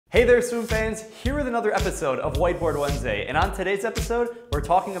Hey there, swim fans! Here with another episode of Whiteboard Wednesday, and on today's episode, we're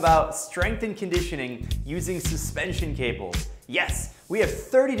talking about strength and conditioning using suspension cables. Yes, we have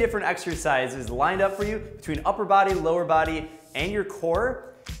 30 different exercises lined up for you between upper body, lower body, and your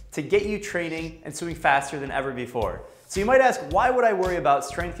core to get you training and swimming faster than ever before. So you might ask, why would I worry about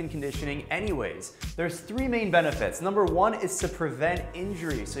strength and conditioning anyways? There's three main benefits. Number one is to prevent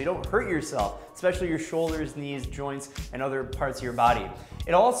injury, so you don't hurt yourself, especially your shoulders, knees, joints, and other parts of your body.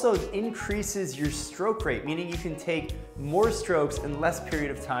 It also increases your stroke rate, meaning you can take more strokes in less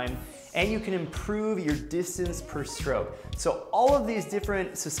period of time, and you can improve your distance per stroke. So all of these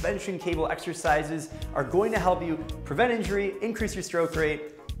different suspension cable exercises are going to help you prevent injury, increase your stroke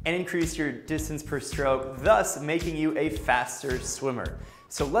rate, and increase your distance per stroke, thus making you a faster swimmer.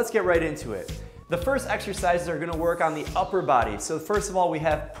 So let's get right into it. The first exercises are gonna work on the upper body. So first of all, we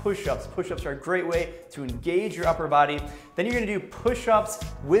have push-ups. Push-ups are a great way to engage your upper body. Then you're gonna do push-ups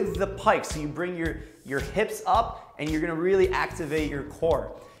with the pike. So you bring your hips up and you're gonna really activate your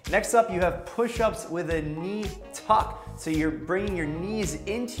core. Next up, you have push-ups with a knee tuck. So you're bringing your knees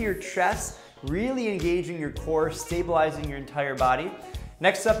into your chest, really engaging your core, stabilizing your entire body.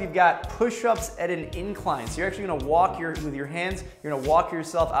 Next up, you've got push-ups at an incline. So you're actually gonna walk with your hands, you're gonna walk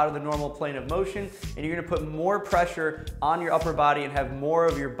yourself out of the normal plane of motion, and you're gonna put more pressure on your upper body and have more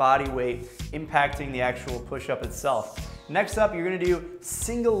of your body weight impacting the actual push-up itself. Next up, you're gonna do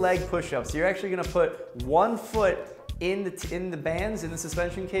single leg push-ups. So you're actually gonna put one foot in the bands, in the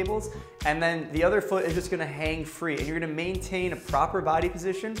suspension cables, and then the other foot is just gonna hang free. And you're gonna maintain a proper body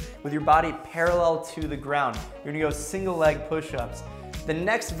position with your body parallel to the ground. You're gonna go single leg push-ups. The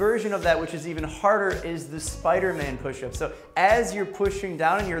next version of that, which is even harder, is the Spider-Man push-up. So as you're pushing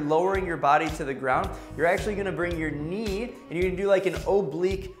down and you're lowering your body to the ground, you're actually gonna bring your knee and you're gonna do like an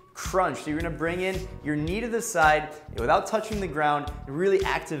oblique crunch. So you're gonna bring in your knee to the side without touching the ground and really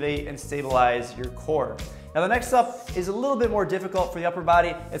activate and stabilize your core. Now the next up is a little bit more difficult for the upper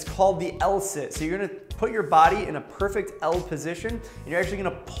body. It's called the L-sit. So you're gonna put your body in a perfect L position, and you're actually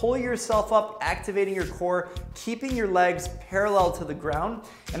gonna pull yourself up, activating your core, keeping your legs parallel to the ground,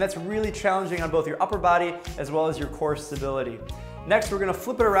 and that's really challenging on both your upper body as well as your core stability. Next, we're gonna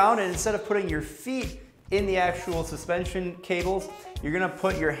flip it around, and instead of putting your feet in the actual suspension cables, you're gonna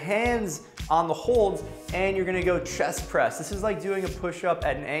put your hands on the holds and you're gonna go chest press. This is like doing a push-up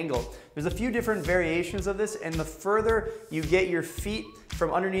at an angle. There's a few different variations of this, and the further you get your feet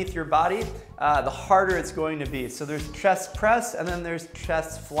from underneath your body, the harder it's going to be. So there's chest press and then there's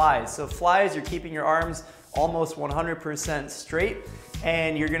chest flies. So flies, you're keeping your arms almost 100% straight,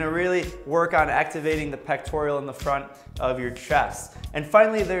 and you're gonna really work on activating the pectoral in the front of your chest. And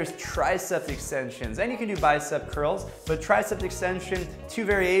finally, there's tricep extensions, and you can do bicep curls, but tricep extension, two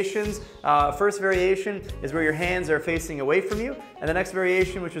variations. First variation is where your hands are facing away from you, and the next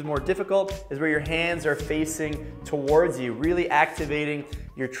variation, which is more difficult, is where your hands are facing towards you, really activating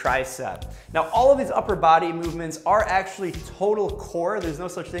your tricep. Now, all of these upper body movements are actually total core. There's no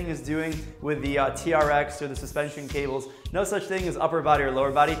such thing as doing with the TRX or the suspension cables. No such thing as upper body or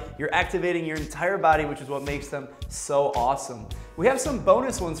lower body. You're activating your entire body, which is what makes them so awesome. We have some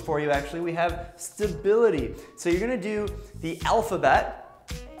bonus ones for you, actually. We have stability. So you're gonna do the alphabet,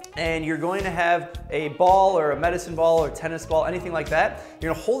 and you're going to have a ball or a medicine ball or tennis ball, anything like that.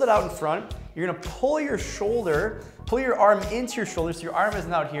 You're gonna hold it out in front. You're gonna pull your arm into your shoulder, so your arm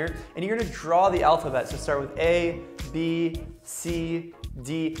isn't out here, and you're gonna draw the alphabet. So start with A, B, C,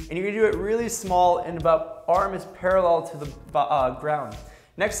 D, and you're gonna do it really small and about arm is parallel to the ground.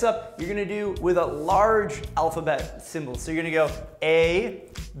 Next up, you're gonna do with a large alphabet symbol. So you're gonna go A,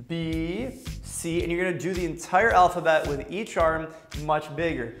 B, C, and you're gonna do the entire alphabet with each arm much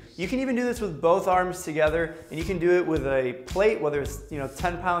bigger. You can even do this with both arms together, and you can do it with a plate, whether it's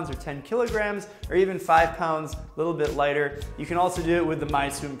 10 pounds or 10 kilograms, or even 5 pounds, a little bit lighter. You can also do it with the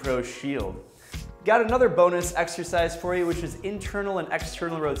MySwimPro shield. Got another bonus exercise for you, which is internal and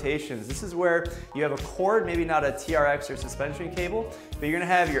external rotations. This is where you have a cord, maybe not a TRX or suspension cable, but you're gonna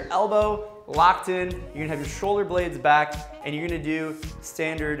have your elbow locked in, you're gonna have your shoulder blades back, and you're gonna do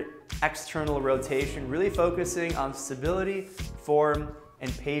standard external rotation, really focusing on stability, form,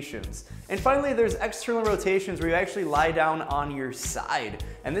 and patience. And finally, there's external rotations where you actually lie down on your side.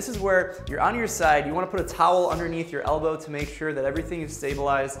 And this is where you're on your side, you wanna put a towel underneath your elbow to make sure that everything is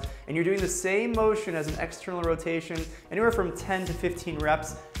stabilized, and you're doing the same motion as an external rotation, anywhere from 10 to 15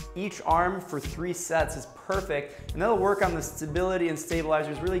 reps. Each arm for 3 sets is perfect, and that'll work on the stability and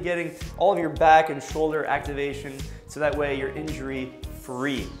stabilizers, really getting all of your back and shoulder activation so that way you're injury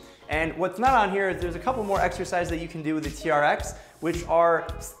free. And what's not on here is there's a couple more exercises that you can do with the TRX, which are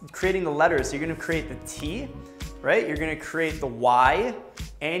creating the letters. So you're gonna create the T, right? You're gonna create the Y,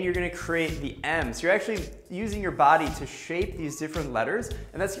 and you're gonna create the M. So you're actually using your body to shape these different letters,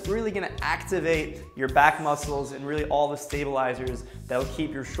 and that's really gonna activate your back muscles and really all the stabilizers that will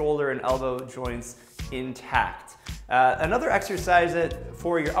keep your shoulder and elbow joints intact. Another exercise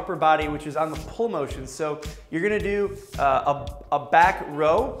for your upper body, which is on the pull motion. So you're gonna do a back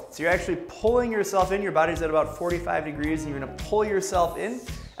row. So you're actually pulling yourself in. Your body's at about 45 degrees, and you're gonna pull yourself in.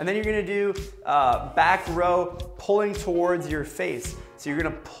 And then you're gonna do back row pulling towards your face. So you're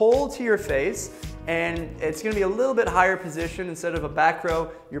gonna pull to your face, and it's gonna be a little bit higher position. Instead of a back row,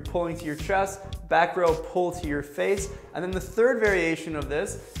 you're pulling to your chest, back row, pull to your face. And then the third variation of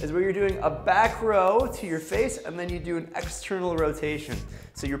this is where you're doing a back row to your face, and then you do an external rotation.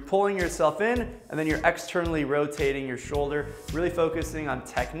 So you're pulling yourself in, and then you're externally rotating your shoulder, really focusing on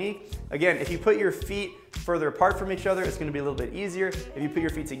technique. Again, if you put your feet further apart from each other, it's gonna be a little bit easier. If you put your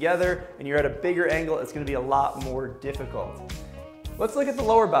feet together and you're at a bigger angle, it's gonna be a lot more difficult. Let's look at the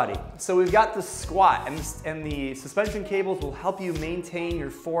lower body. So we've got the squat, and the suspension cables will help you maintain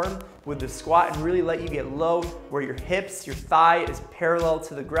your form with the squat and really let you get low where your hips, your thigh is parallel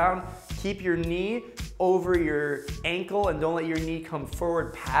to the ground. Keep your knee over your ankle and don't let your knee come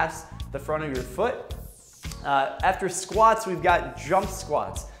forward past the front of your foot. After squats, we've got jump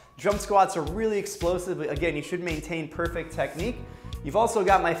squats. Jump squats are really explosive. Again, you should maintain perfect technique. You've also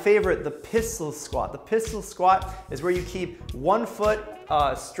got my favorite, the pistol squat. The pistol squat is where you keep one foot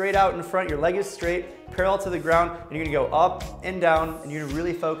straight out in front, your leg is straight, parallel to the ground, and you're gonna go up and down, and you're gonna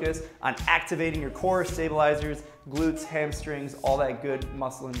really focus on activating your core, stabilizers, glutes, hamstrings, all that good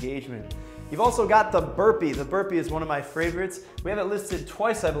muscle engagement. You've also got the burpee. The burpee is one of my favorites. We have it listed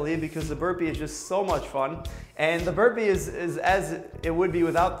twice, I believe, because the burpee is just so much fun. And the burpee is as it would be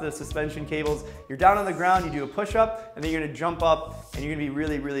without the suspension cables. You're down on the ground, you do a push-up, and then you're gonna jump up, and you're gonna be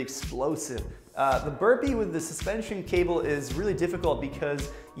really, really explosive. The burpee with the suspension cable is really difficult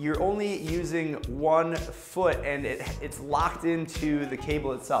because you're only using one foot and it's locked into the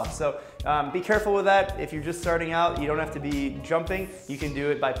cable itself. So be careful with that. If you're just starting out, you don't have to be jumping. You can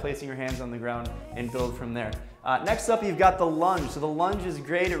do it by placing your hands on the ground and build from there. Next up, you've got the lunge. So the lunge is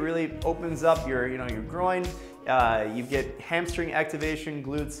great. It really opens up your groin. You get hamstring activation,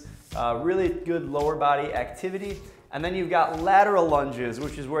 glutes, really good lower body activity. And then you've got lateral lunges,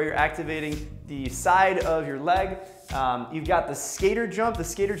 which is where you're activating the side of your leg. You've got the skater jump. The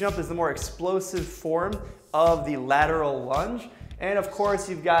skater jump is the more explosive form of the lateral lunge. And of course,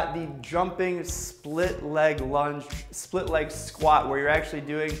 you've got the jumping split leg lunge, split leg squat, where you're actually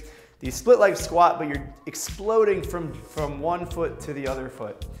doing the split leg squat, but you're exploding from one foot to the other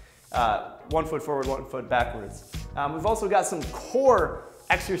foot. One foot forward, one foot backwards. We've also got some core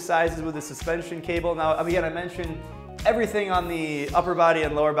exercises with the suspension cable. Now, again, I mentioned everything on the upper body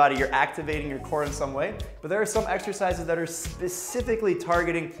and lower body, you're activating your core in some way, but there are some exercises that are specifically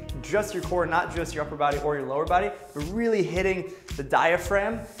targeting just your core, not just your upper body or your lower body, but really hitting the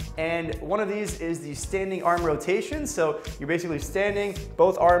diaphragm. And one of these is the standing arm rotation. So you're basically standing,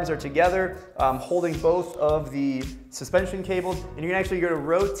 both arms are together, holding both of the suspension cables, and you're actually going to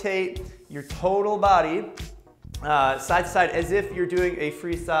rotate your total body side to side as if you're doing a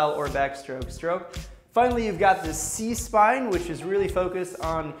freestyle or backstroke stroke. Finally, you've got the C-spine, which is really focused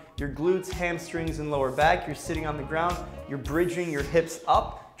on your glutes, hamstrings, and lower back. You're sitting on the ground, you're bridging your hips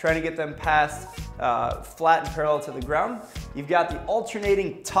up, trying to get them past flat and parallel to the ground. You've got the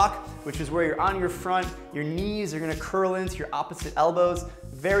alternating tuck, which is where you're on your front, your knees are gonna curl into your opposite elbows.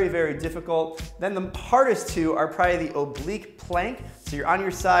 Very, very difficult. Then the hardest two are probably the oblique plank. So you're on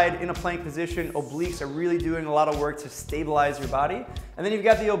your side in a plank position. Obliques are really doing a lot of work to stabilize your body. And then you've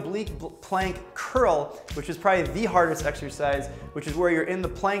got the oblique plank curl, which is probably the hardest exercise, which is where you're in the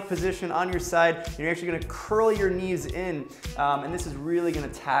plank position on your side, and you're actually gonna curl your knees in, and this is really gonna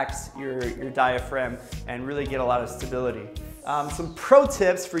tax your diaphragm and really get a lot of stability. Some pro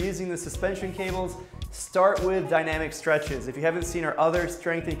tips for using the suspension cables: start with dynamic stretches. If you haven't seen our other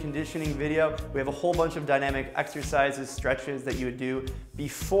strength and conditioning video, we have a whole bunch of dynamic exercises, stretches that you would do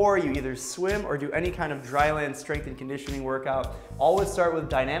before you either swim or do any kind of dryland strength and conditioning workout. Always start with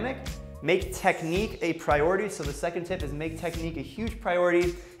dynamic. Make technique a priority. So the second tip is make technique a huge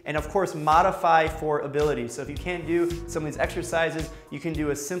priority. And of course, modify for ability. So if you can't do some of these exercises, you can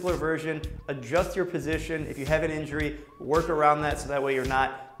do a simpler version, adjust your position. If you have an injury, work around that so that way you're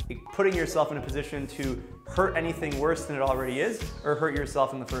not putting yourself in a position to hurt anything worse than it already is, or hurt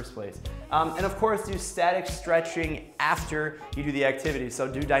yourself in the first place. And of course, do static stretching after you do the activity.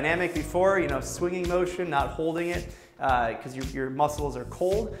 So do dynamic before, swinging motion, not holding it. because your muscles are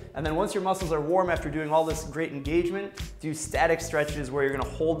cold. And then once your muscles are warm after doing all this great engagement, do static stretches where you're gonna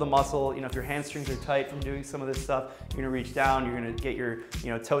hold the muscle. If your hamstrings are tight from doing some of this stuff, you're gonna reach down, you're gonna get your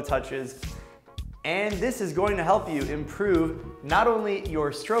toe touches. And this is going to help you improve not only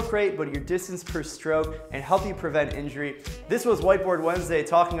your stroke rate, but your distance per stroke and help you prevent injury. This was Whiteboard Wednesday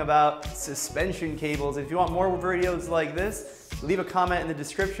talking about suspension cables. If you want more videos like this, leave a comment in the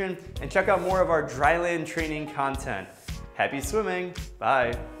description and check out more of our Dryland training content. Happy swimming,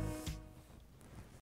 bye.